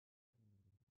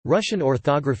Russian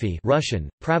orthography Russian,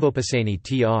 pravopasanie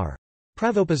tr.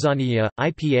 Pravopasaniya,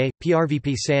 IPA,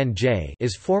 PRVP San J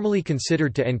is formally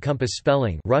considered to encompass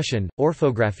spelling Russian,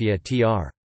 orthografia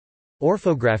tr.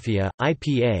 Orthografia,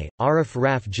 IPA, Arif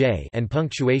Raf J and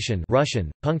punctuation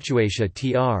Russian, punctuatia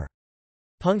tr.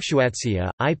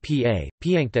 Punctuatia, IPA,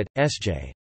 Pianktat,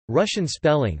 Sj. Russian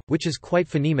spelling, which is quite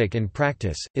phonemic in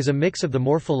practice, is a mix of the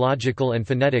morphological and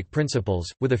phonetic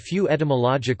principles, with a few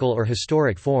etymological or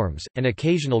historic forms, and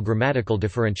occasional grammatical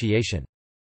differentiation.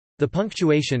 The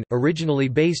punctuation, originally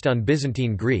based on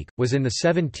Byzantine Greek, was in the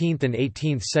 17th and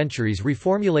 18th centuries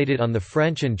reformulated on the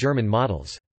French and German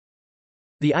models.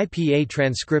 The IPA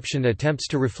transcription attempts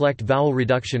to reflect vowel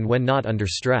reduction when not under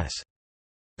stress.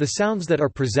 The sounds that are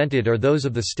presented are those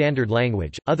of the standard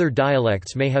language. Other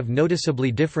dialects may have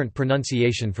noticeably different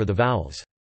pronunciation for the vowels.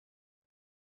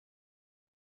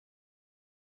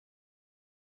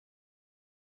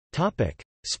 Topic: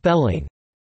 Spelling.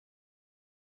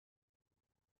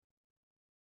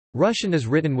 Russian is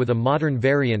written with a modern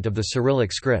variant of the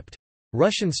Cyrillic script.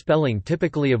 Russian spelling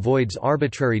typically avoids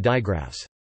arbitrary digraphs.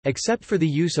 Except for the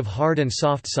use of hard and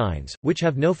soft signs, which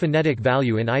have no phonetic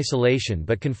value in isolation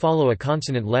but can follow a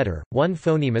consonant letter, one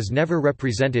phoneme is never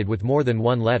represented with more than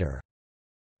one letter.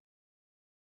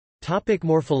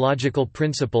 Morphological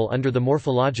principle. Under the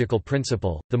morphological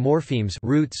principle, the morphemes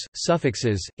roots,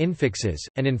 suffixes, infixes,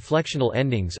 and inflectional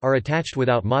endings are attached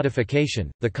without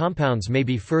modification. The compounds may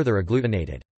be further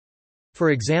agglutinated.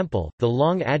 For example, the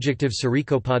long adjective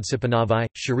sarikopodsipanavi,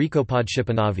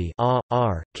 sharikopodsipanavi a,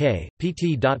 r, k,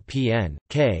 pt.pn,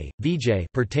 k, vj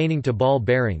pertaining to ball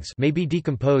bearings may be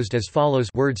decomposed as follows: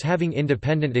 words having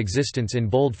independent existence in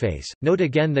boldface. Note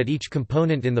again that each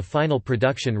component in the final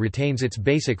production retains its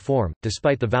basic form,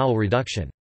 despite the vowel reduction.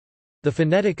 The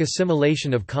phonetic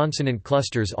assimilation of consonant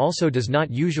clusters also does not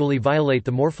usually violate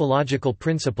the morphological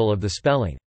principle of the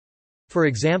spelling. For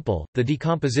example, the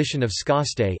decomposition of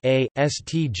skaste a,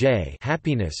 stj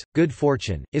happiness, good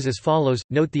fortune, is as follows.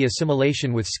 Note the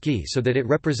assimilation with ski so that it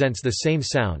represents the same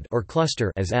sound or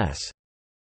cluster as s.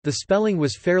 The spelling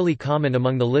was fairly common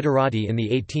among the literati in the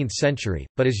 18th century,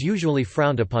 but is usually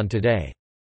frowned upon today.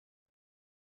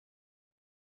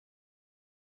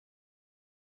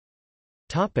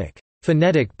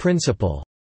 Phonetic principle.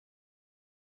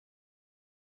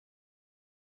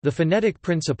 The phonetic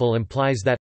principle implies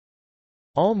that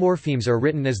all morphemes are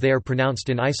written as they are pronounced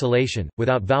in isolation,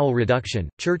 without vowel reduction,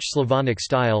 Church Slavonic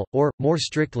style, or, more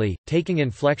strictly, taking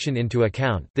inflection into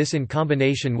account. This in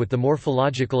combination with the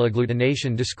morphological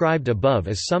agglutination described above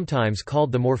is sometimes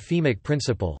called the morphemic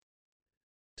principle.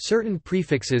 Certain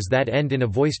prefixes that end in a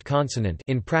voiced consonant,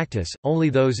 in practice, only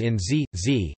those in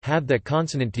z, have that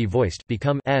consonant devoiced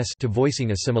become s to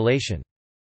voicing assimilation.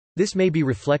 This may be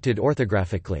reflected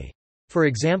orthographically. For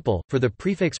example, for the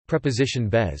prefix, preposition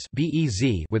bez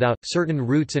without, certain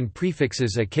roots and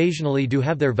prefixes occasionally do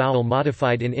have their vowel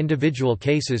modified in individual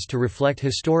cases to reflect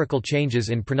historical changes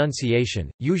in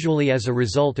pronunciation, usually as a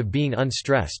result of being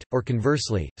unstressed, or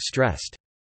conversely, stressed.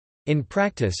 In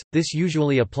practice, this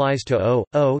usually applies to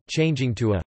o, changing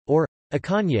to a, or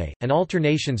akanye, and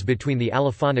alternations between the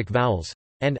allophonic vowels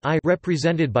and I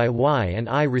represented by y and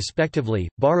I respectively.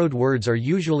 Borrowed words are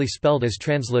usually spelled as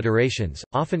transliterations,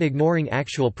 often ignoring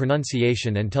actual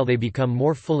pronunciation until they become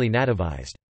more fully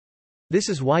nativized. This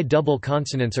is why double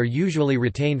consonants are usually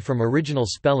retained from original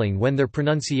spelling when their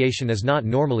pronunciation is not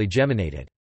normally geminated.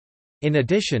 In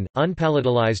addition,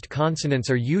 unpalatalized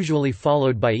consonants are usually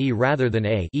followed by e rather than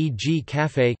a, e.g.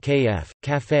 cafe kf,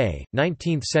 café.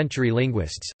 19th-century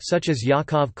linguists, such as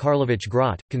Yakov Karlovich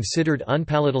Grot, considered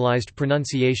unpalatalized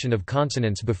pronunciation of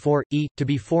consonants before e to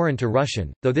be foreign to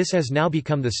Russian, though this has now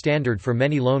become the standard for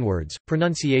many loanwords.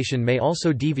 Pronunciation may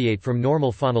also deviate from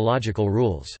normal phonological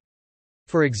rules.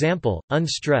 For example,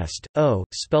 unstressed o,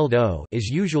 spelled o, is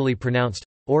usually pronounced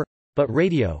or, but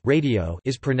radio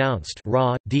is pronounced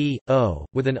ra, d, o,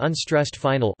 with an unstressed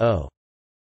final o.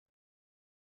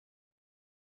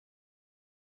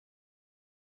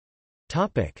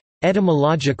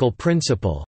 Etymological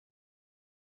principle.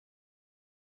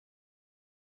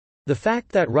 The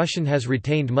fact that Russian has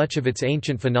retained much of its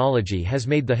ancient phonology has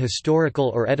made the historical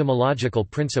or etymological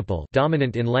principle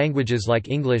dominant in languages like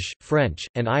English, French,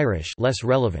 and Irish less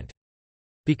relevant.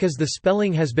 Because the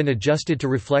spelling has been adjusted to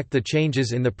reflect the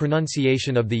changes in the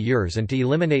pronunciation of the years and to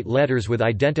eliminate letters with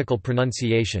identical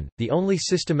pronunciation, the only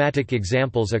systematic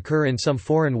examples occur in some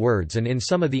foreign words and in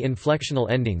some of the inflectional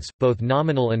endings, both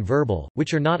nominal and verbal,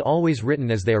 which are not always written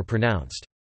as they are pronounced.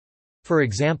 For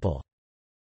example,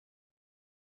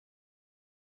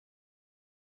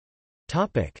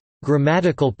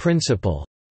 grammatical principle.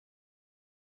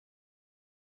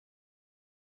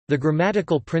 The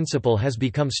grammatical principle has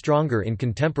become stronger in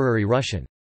contemporary Russian.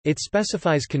 It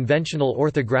specifies conventional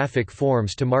orthographic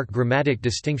forms to mark grammatic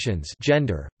distinctions,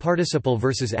 gender, participle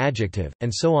versus adjective, and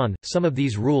so on. Some of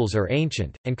these rules are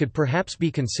ancient, and could perhaps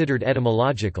be considered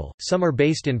etymological, some are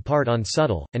based in part on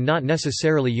subtle, and not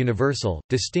necessarily universal,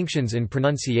 distinctions in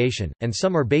pronunciation, and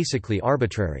some are basically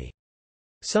arbitrary.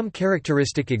 Some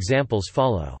characteristic examples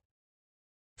follow.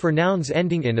 For nouns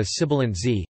ending in a sibilant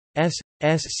z, s,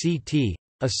 sct,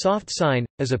 a soft sign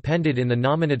is appended in the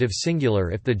nominative singular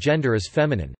if the gender is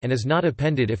feminine, and is not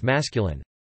appended if masculine.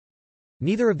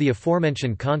 Neither of the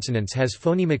aforementioned consonants has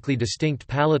phonemically distinct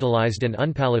palatalized and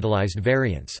unpalatalized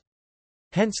variants.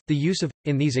 Hence, the use of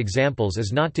in these examples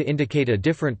is not to indicate a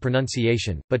different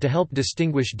pronunciation, but to help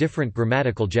distinguish different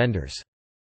grammatical genders.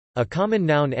 A common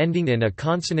noun ending in a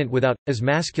consonant without is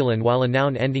masculine, while a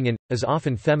noun ending in is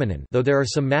often feminine, though there are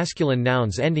some masculine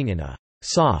nouns ending in a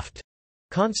soft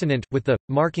consonant, with the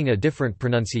marking a different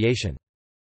pronunciation.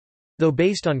 Though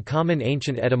based on common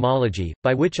ancient etymology,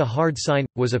 by which a hard sign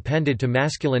was appended to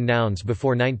masculine nouns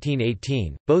before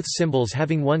 1918, both symbols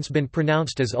having once been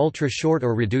pronounced as ultra-short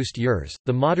or reduced yrs,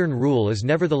 the modern rule is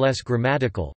nevertheless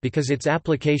grammatical, because its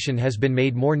application has been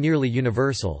made more nearly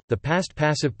universal. The past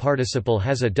passive participle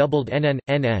has a doubled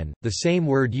nn, the same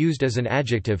word used as an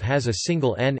adjective has a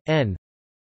single n.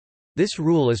 This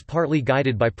rule is partly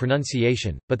guided by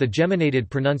pronunciation, but the geminated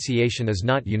pronunciation is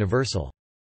not universal.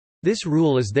 This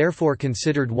rule is therefore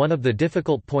considered one of the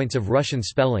difficult points of Russian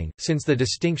spelling, since the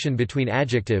distinction between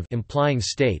adjective implying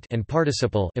state and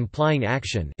participle implying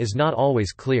action is not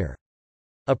always clear.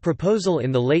 A proposal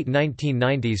in the late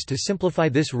 1990s to simplify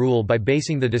this rule by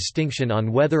basing the distinction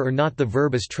on whether or not the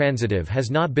verb is transitive has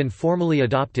not been formally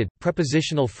adopted.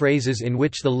 Prepositional phrases in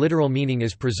which the literal meaning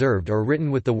is preserved or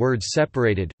written with the words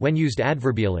separated, when used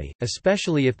adverbially,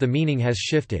 especially if the meaning has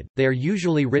shifted, they are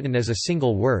usually written as a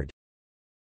single word.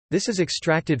 This is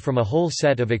extracted from a whole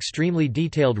set of extremely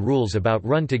detailed rules about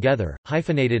run together,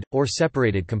 hyphenated, or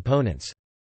separated components.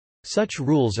 Such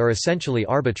rules are essentially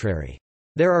arbitrary.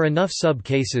 There are enough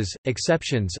sub-cases,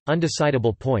 exceptions,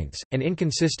 undecidable points, and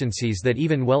inconsistencies that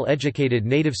even well-educated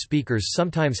native speakers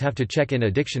sometimes have to check in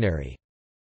a dictionary.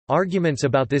 Arguments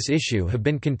about this issue have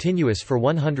been continuous for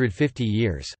 150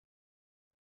 years.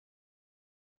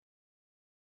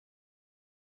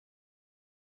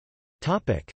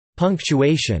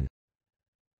 Punctuation.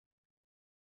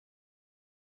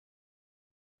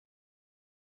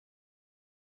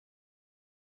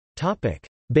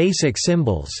 Basic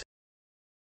symbols.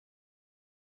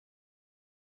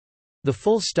 The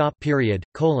full stop period,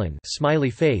 colon,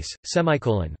 smiley face,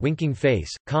 semicolon, winking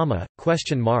face, comma,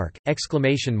 question mark,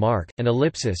 exclamation mark, and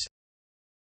ellipsis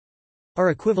are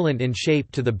equivalent in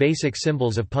shape to the basic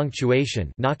symbols of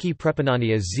punctuation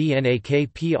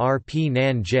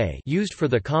used for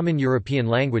the common European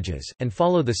languages, and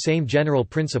follow the same general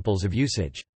principles of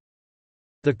usage.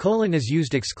 The colon is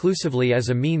used exclusively as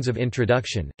a means of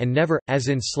introduction, and never, as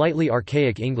in slightly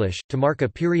archaic English, to mark a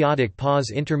periodic pause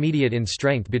intermediate in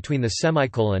strength between the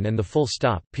semicolon and the full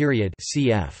stop, period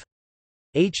cf.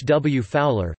 H. W.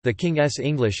 Fowler, The King's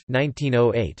English,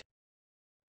 1908.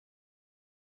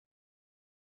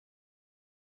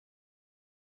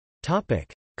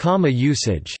 Comma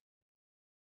usage.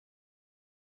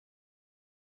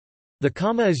 The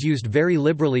comma is used very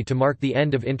liberally to mark the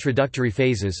end of introductory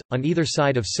phases, on either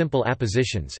side of simple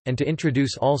appositions, and to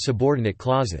introduce all subordinate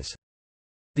clauses.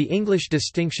 The English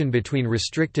distinction between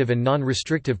restrictive and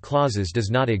non-restrictive clauses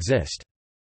does not exist.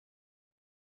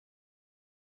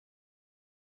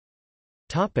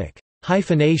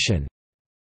 Hyphenation.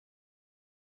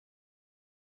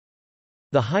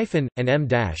 The hyphen, and em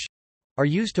dash, are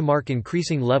used to mark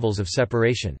increasing levels of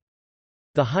separation.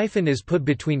 The hyphen is put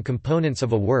between components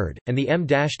of a word, and the em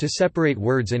dash to separate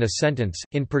words in a sentence,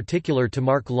 in particular to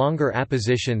mark longer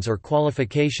appositions or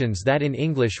qualifications that in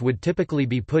English would typically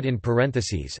be put in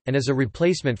parentheses, and as a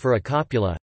replacement for a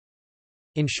copula.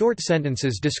 In short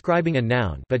sentences describing a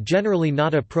noun but generally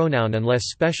not a pronoun unless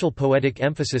special poetic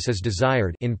emphasis is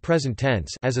desired in present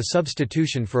tense as a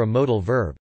substitution for a modal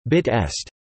verb, bit est,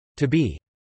 to be.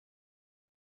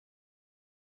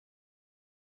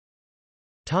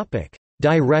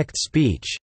 Direct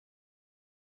speech.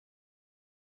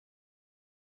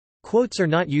 Quotes are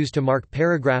not used to mark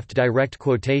paragraphed direct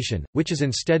quotation, which is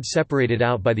instead separated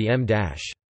out by the em dash.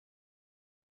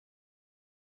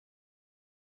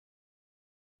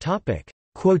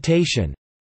 Quotation.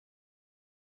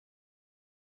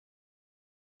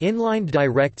 Inlined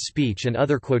direct speech and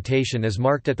other quotation is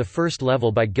marked at the first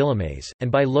level by guillemets,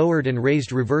 and by lowered and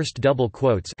raised reversed double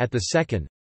quotes at the second.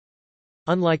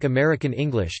 Unlike American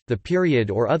English, the period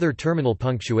or other terminal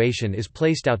punctuation is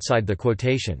placed outside the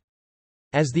quotation.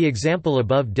 As the example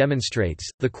above demonstrates,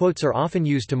 the quotes are often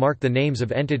used to mark the names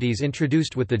of entities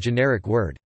introduced with the generic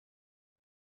word.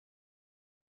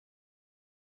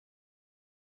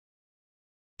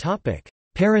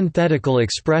 Parenthetical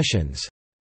expressions.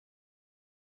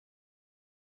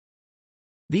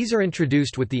 These are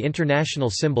introduced with the international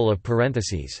symbol of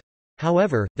parentheses.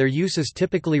 However, their use is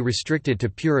typically restricted to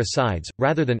pure asides,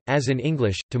 rather than, as in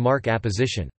English, to mark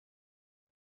apposition.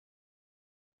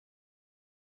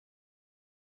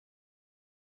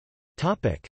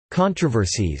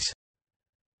 Controversies.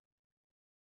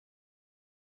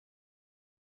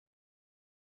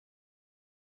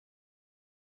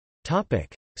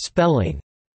 Spelling.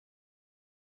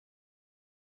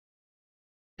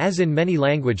 As in many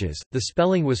languages, the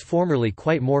spelling was formerly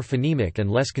quite more phonemic and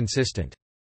less consistent.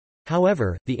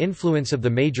 However, the influence of the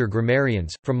major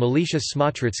grammarians, from Meletius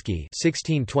Smotritsky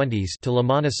 (1620s) to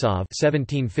Lomonosov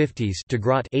 (1750s) to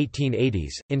Grot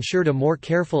 (1880s), ensured a more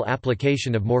careful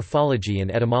application of morphology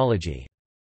and etymology.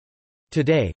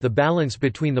 Today, the balance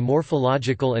between the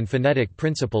morphological and phonetic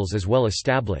principles is well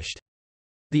established.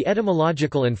 The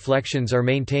etymological inflections are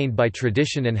maintained by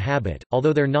tradition and habit,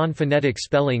 although their non-phonetic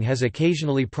spelling has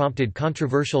occasionally prompted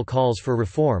controversial calls for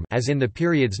reform, as in the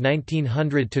periods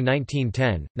 1900 to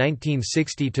 1910,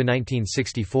 1960 to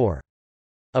 1964.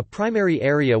 A primary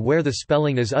area where the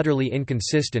spelling is utterly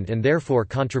inconsistent and therefore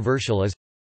controversial is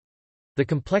the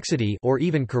complexity or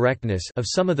even correctness of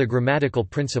some of the grammatical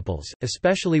principles,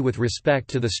 especially with respect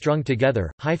to the strung together,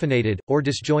 hyphenated, or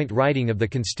disjoint writing of the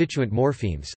constituent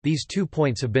morphemes. These 2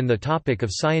 points have been the topic of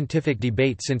scientific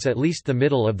debate since at least the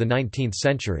middle of the 19th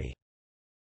century.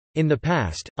 In the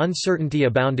past, uncertainty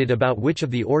abounded about which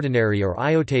of the ordinary or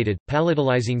iotated,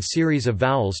 palatalizing series of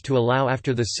vowels to allow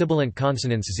after the sibilant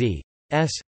consonants z, s,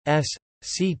 s,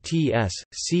 cts,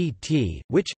 ct,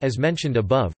 which, as mentioned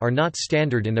above, are not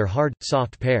standard in their hard,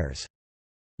 soft pairs.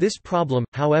 This problem,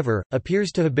 however,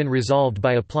 appears to have been resolved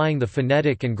by applying the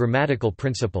phonetic and grammatical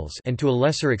principles and to a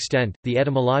lesser extent, the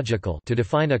etymological to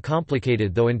define a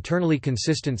complicated though internally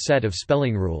consistent set of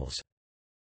spelling rules.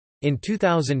 In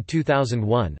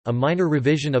 2000–2001, a minor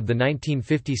revision of the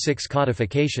 1956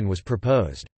 codification was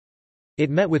proposed.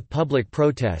 It met with public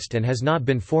protest and has not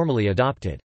been formally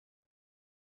adopted.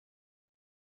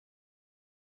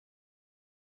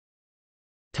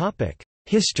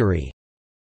 History.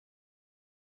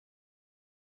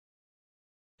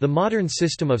 The modern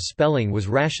system of spelling was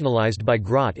rationalized by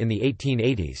Grot in the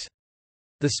 1880s.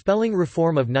 The spelling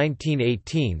reform of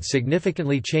 1918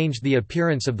 significantly changed the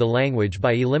appearance of the language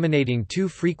by eliminating 2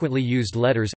 frequently used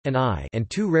letters, an I and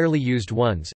 2 rarely used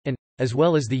ones, an, as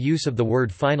well as the use of the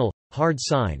word final, hard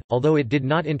sign, although it did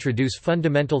not introduce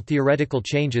fundamental theoretical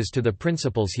changes to the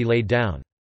principles he laid down.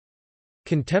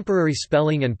 Contemporary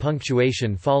spelling and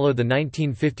punctuation follow the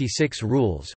 1956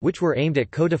 rules, which were aimed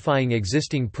at codifying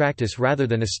existing practice rather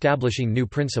than establishing new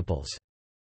principles.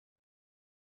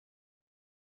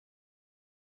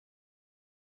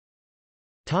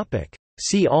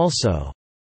 See also: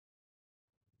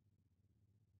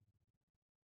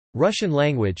 Russian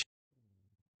language,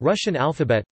 Russian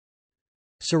alphabet,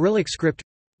 Cyrillic script,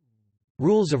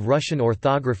 Rules of Russian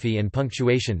orthography and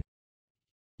punctuation,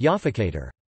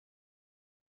 Yofficator.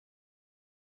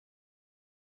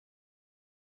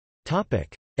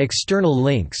 External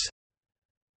links.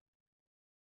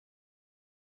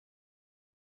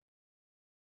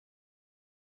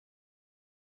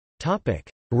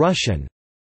 Russian.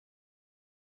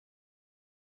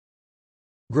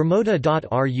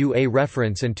 Gramota.ru, a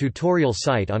reference and tutorial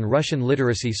site on Russian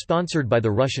literacy sponsored by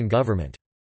the Russian government.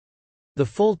 The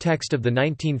full text of the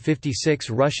 1956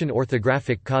 Russian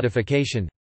orthographic codification.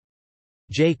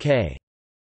 J.K.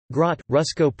 Grot,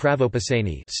 Rusko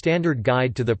Pravopisani, Standard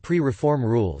Guide to the Pre-Reform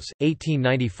Rules,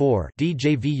 1894,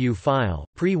 DJVU file,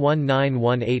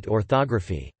 Pre-1918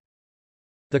 Orthography.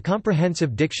 The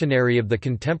Comprehensive Dictionary of the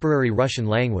Contemporary Russian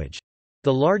Language.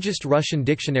 The largest Russian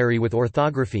dictionary with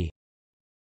orthography.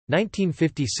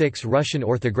 1956 Russian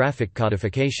orthographic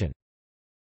codification.